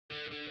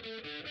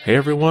Hey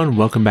everyone,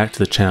 welcome back to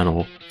the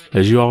channel.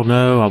 As you all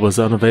know, I was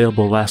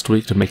unavailable last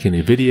week to make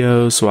any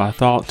videos, so I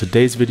thought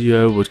today's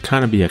video would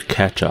kind of be a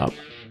catch-up.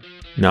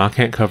 Now I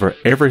can't cover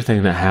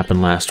everything that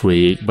happened last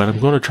week, but I'm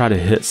going to try to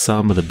hit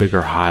some of the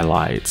bigger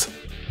highlights.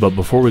 But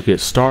before we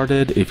get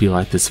started, if you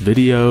like this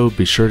video,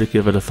 be sure to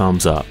give it a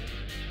thumbs up.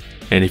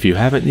 And if you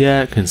haven't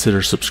yet,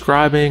 consider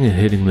subscribing and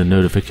hitting the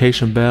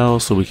notification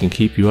bell so we can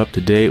keep you up to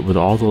date with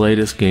all the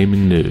latest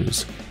gaming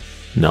news.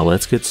 Now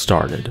let's get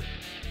started.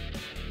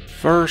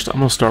 First, I'm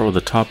going to start with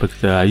a topic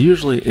that I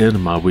usually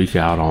end my week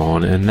out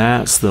on, and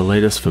that's the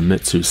latest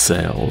Famitsu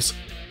Sales.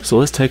 So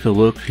let's take a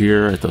look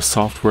here at the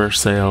software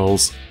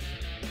sales.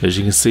 As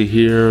you can see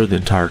here, the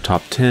entire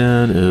top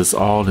 10 is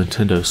all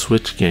Nintendo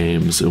Switch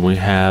games, and we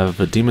have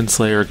a Demon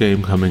Slayer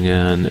game coming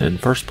in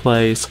first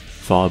place,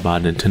 followed by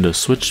Nintendo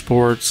Switch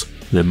Sports,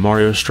 then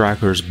Mario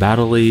Strikers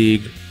Battle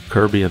League,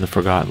 Kirby and the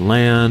Forgotten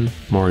Land,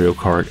 Mario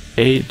Kart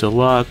 8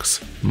 Deluxe,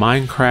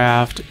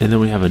 Minecraft, and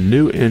then we have a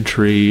new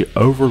entry,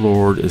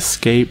 Overlord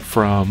Escape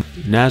from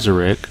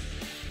Nazarick,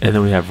 and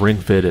then we have Ring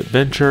Fit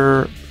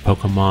Adventure,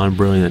 Pokémon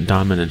Brilliant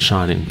Diamond and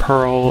Shining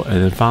Pearl,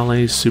 and then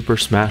finally Super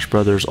Smash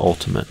Bros.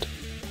 Ultimate.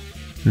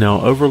 Now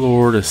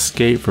Overlord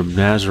Escape from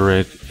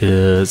Nazarick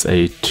is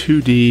a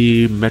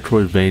 2D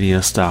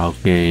Metroidvania style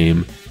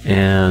game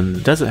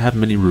and doesn't have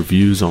many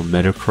reviews on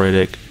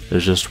Metacritic.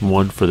 There's just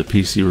one for the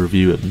PC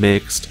review at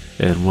mixed,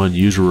 and one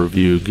user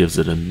review gives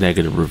it a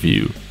negative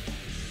review.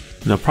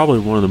 Now probably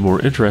one of the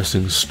more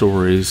interesting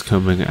stories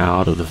coming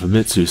out of the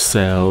Famitsu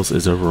Sales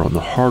is over on the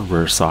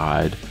hardware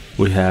side.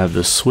 We have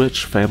the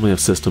Switch family of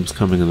systems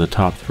coming in the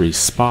top 3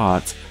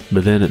 spots,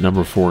 but then at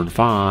number 4 and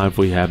 5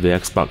 we have the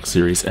Xbox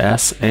Series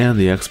S and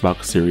the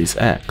Xbox Series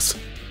X.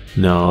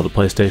 Now the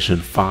PlayStation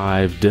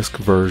 5 disc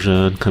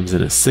version comes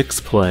in at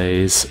 6th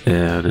place,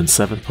 and in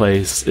 7th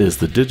place is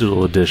the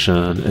digital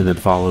edition, and then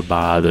followed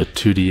by the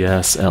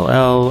 2DS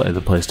LL and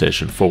the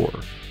PlayStation 4.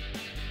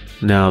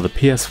 Now the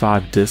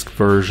PS5 disc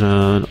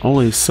version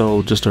only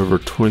sold just over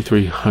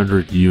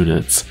 2,300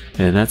 units,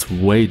 and that's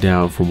way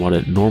down from what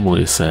it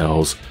normally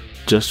sells.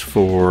 Just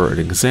for an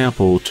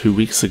example, 2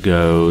 weeks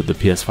ago the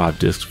PS5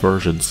 disc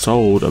version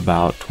sold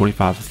about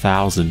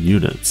 25,000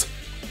 units.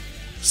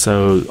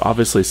 So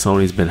obviously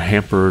Sony's been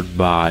hampered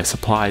by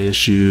supply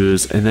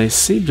issues, and they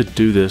seem to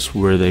do this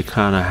where they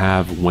kind of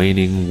have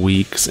waning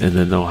weeks and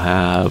then they'll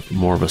have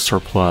more of a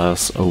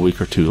surplus a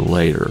week or two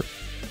later.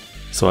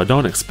 So I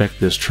don't expect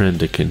this trend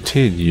to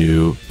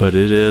continue, but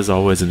it is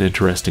always an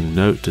interesting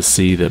note to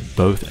see that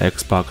both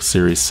Xbox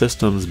Series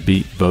systems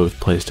beat both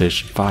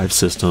PlayStation 5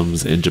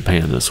 systems in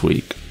Japan this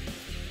week.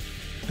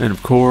 And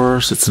of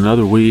course, it's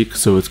another week,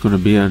 so it's going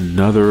to be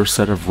another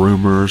set of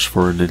rumors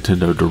for a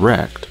Nintendo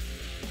Direct.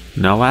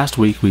 Now last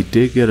week we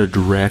did get a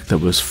Direct that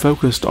was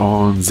focused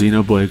on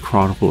Xenoblade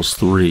Chronicles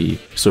 3,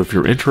 so if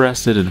you're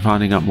interested in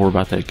finding out more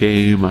about that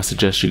game, I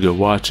suggest you go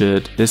watch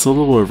it. It's a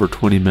little over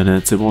 20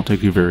 minutes, it won't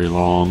take you very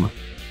long.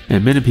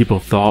 And many people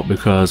thought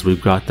because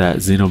we've got that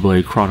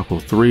Xenoblade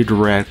Chronicles 3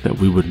 Direct that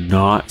we would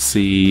not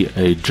see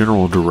a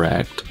general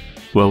Direct.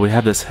 Well, we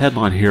have this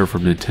headline here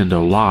from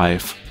Nintendo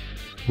Life.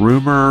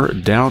 Rumor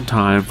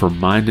downtime for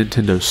My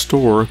Nintendo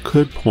Store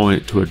could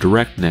point to a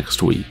Direct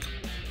next week.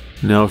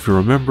 Now, if you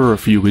remember a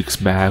few weeks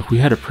back, we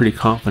had a pretty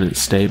confident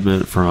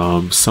statement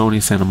from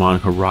Sony Santa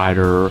Monica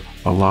writer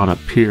Alana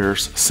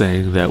Pierce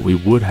saying that we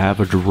would have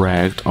a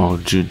Direct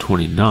on June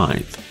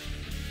 29th.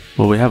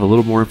 Well, we have a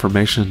little more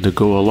information to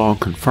go along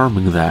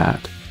confirming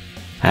that.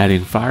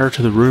 Adding fire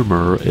to the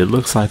rumor, it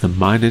looks like the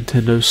My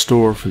Nintendo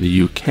Store for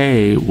the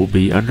UK will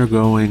be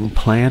undergoing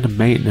planned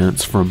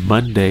maintenance from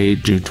Monday,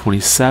 June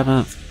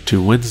 27th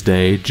to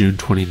Wednesday, June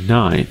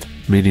 29th.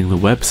 Meaning the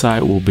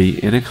website will be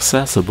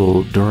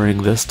inaccessible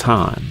during this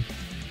time.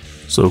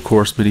 So of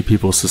course many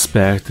people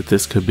suspect that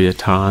this could be a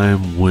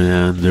time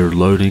when they're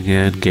loading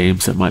in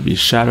games that might be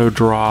shadow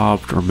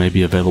dropped or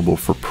maybe available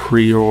for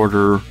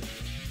pre-order.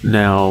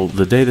 Now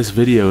the day this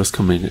video is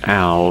coming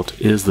out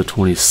is the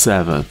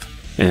 27th,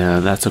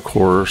 and that's of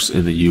course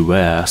in the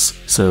US,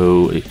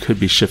 so it could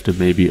be shifted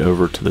maybe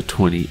over to the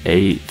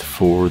 28th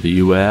for the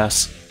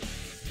US.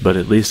 But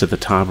at least at the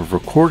time of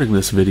recording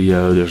this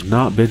video, there's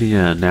not been any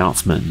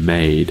announcement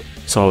made,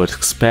 so I would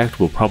expect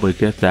we'll probably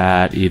get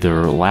that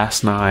either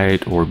last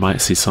night or we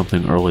might see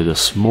something early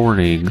this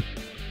morning.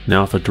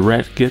 Now if a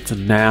Direct gets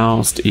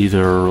announced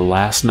either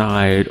last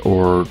night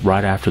or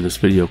right after this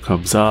video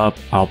comes up,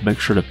 I'll make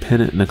sure to pin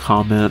it in the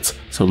comments,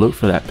 so look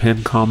for that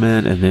pinned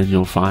comment and then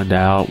you'll find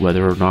out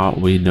whether or not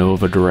we know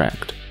of a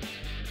Direct.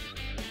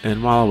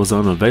 And while I was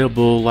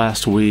unavailable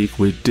last week,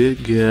 we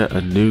did get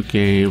a new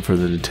game for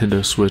the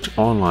Nintendo Switch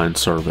online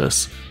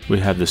service. We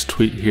have this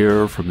tweet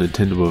here from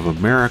Nintendo of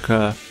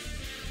America.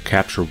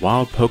 Capture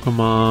wild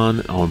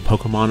Pokemon on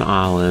Pokemon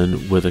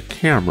Island with a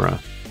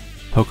camera.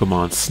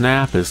 Pokémon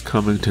Snap is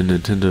coming to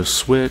Nintendo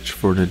Switch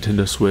for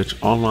Nintendo Switch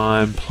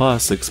Online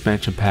Plus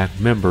expansion pack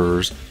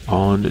members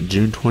on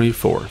June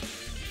 24th.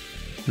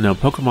 Now,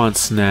 Pokémon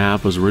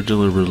Snap was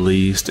originally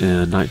released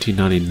in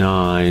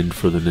 1999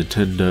 for the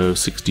Nintendo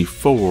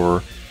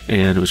 64,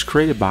 and it was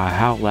created by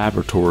HAL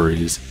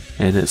Laboratories,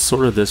 and it's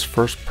sort of this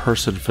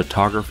first-person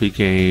photography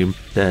game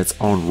that's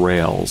on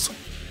rails.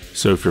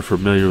 So if you're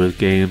familiar with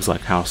games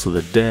like House of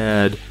the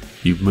Dead,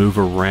 you move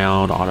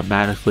around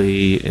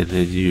automatically and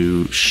then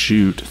you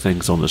shoot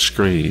things on the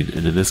screen,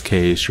 and in this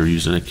case you're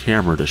using a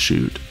camera to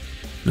shoot.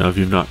 Now if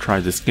you've not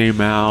tried this game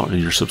out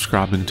and you're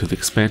subscribing to the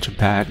expansion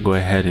pack, go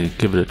ahead and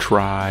give it a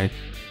try.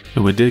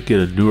 And we did get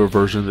a newer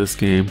version of this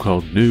game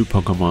called New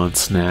Pokémon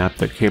Snap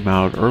that came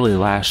out early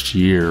last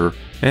year,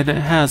 and it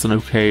has an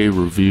okay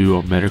review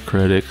on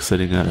Metacritic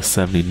sitting at a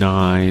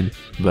 79,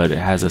 but it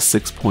has a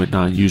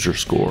 6.9 user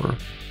score.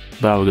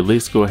 But I would at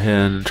least go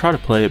ahead and try to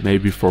play it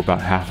maybe for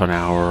about half an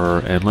hour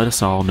and let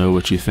us all know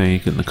what you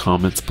think in the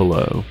comments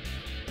below.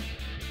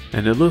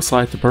 And it looks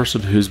like the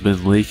person who's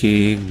been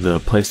leaking the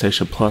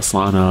PlayStation Plus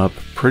lineup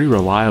pretty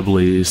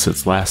reliably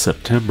since last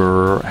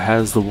September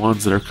has the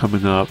ones that are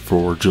coming up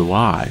for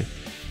July.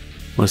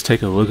 Let's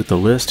take a look at the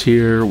list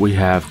here. We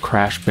have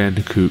Crash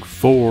Bandicoot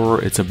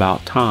 4, It's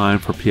About Time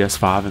for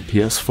PS5 and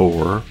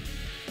PS4.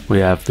 We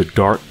have The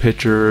Dark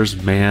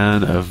Pictures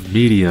Man of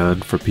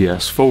Median for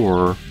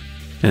PS4.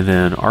 And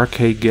then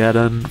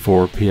Arcageddon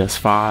for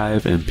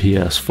PS5 and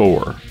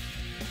PS4.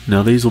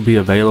 Now these will be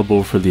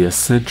available for the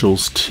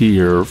Essentials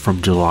tier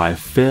from July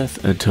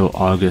 5th until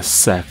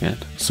August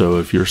 2nd. So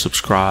if you're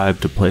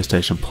subscribed to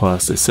PlayStation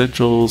Plus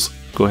Essentials,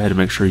 go ahead and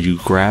make sure you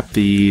grab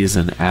these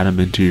and add them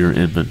into your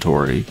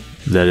inventory.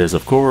 That is,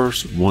 of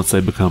course, once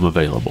they become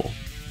available.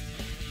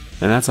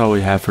 And that's all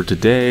we have for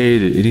today.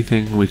 Did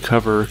anything we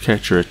cover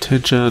catch your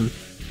attention?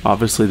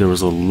 Obviously there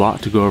was a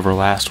lot to go over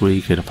last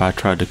week, and if I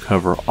tried to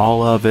cover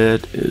all of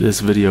it, this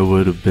video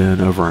would have been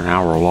over an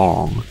hour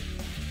long.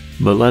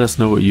 But let us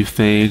know what you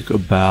think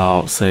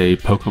about, say,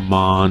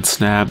 Pokémon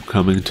Snap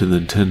coming to the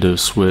Nintendo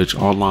Switch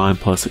Online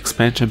Plus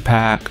Expansion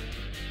Pack.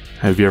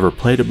 Have you ever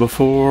played it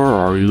before, or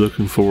are you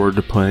looking forward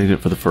to playing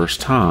it for the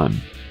first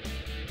time?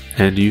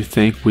 And do you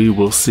think we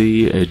will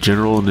see a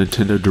general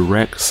Nintendo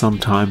Direct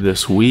sometime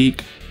this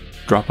week?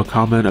 Drop a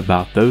comment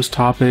about those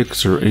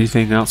topics or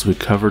anything else we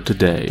covered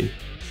today.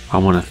 I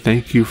want to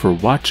thank you for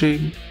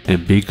watching,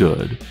 and be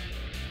good.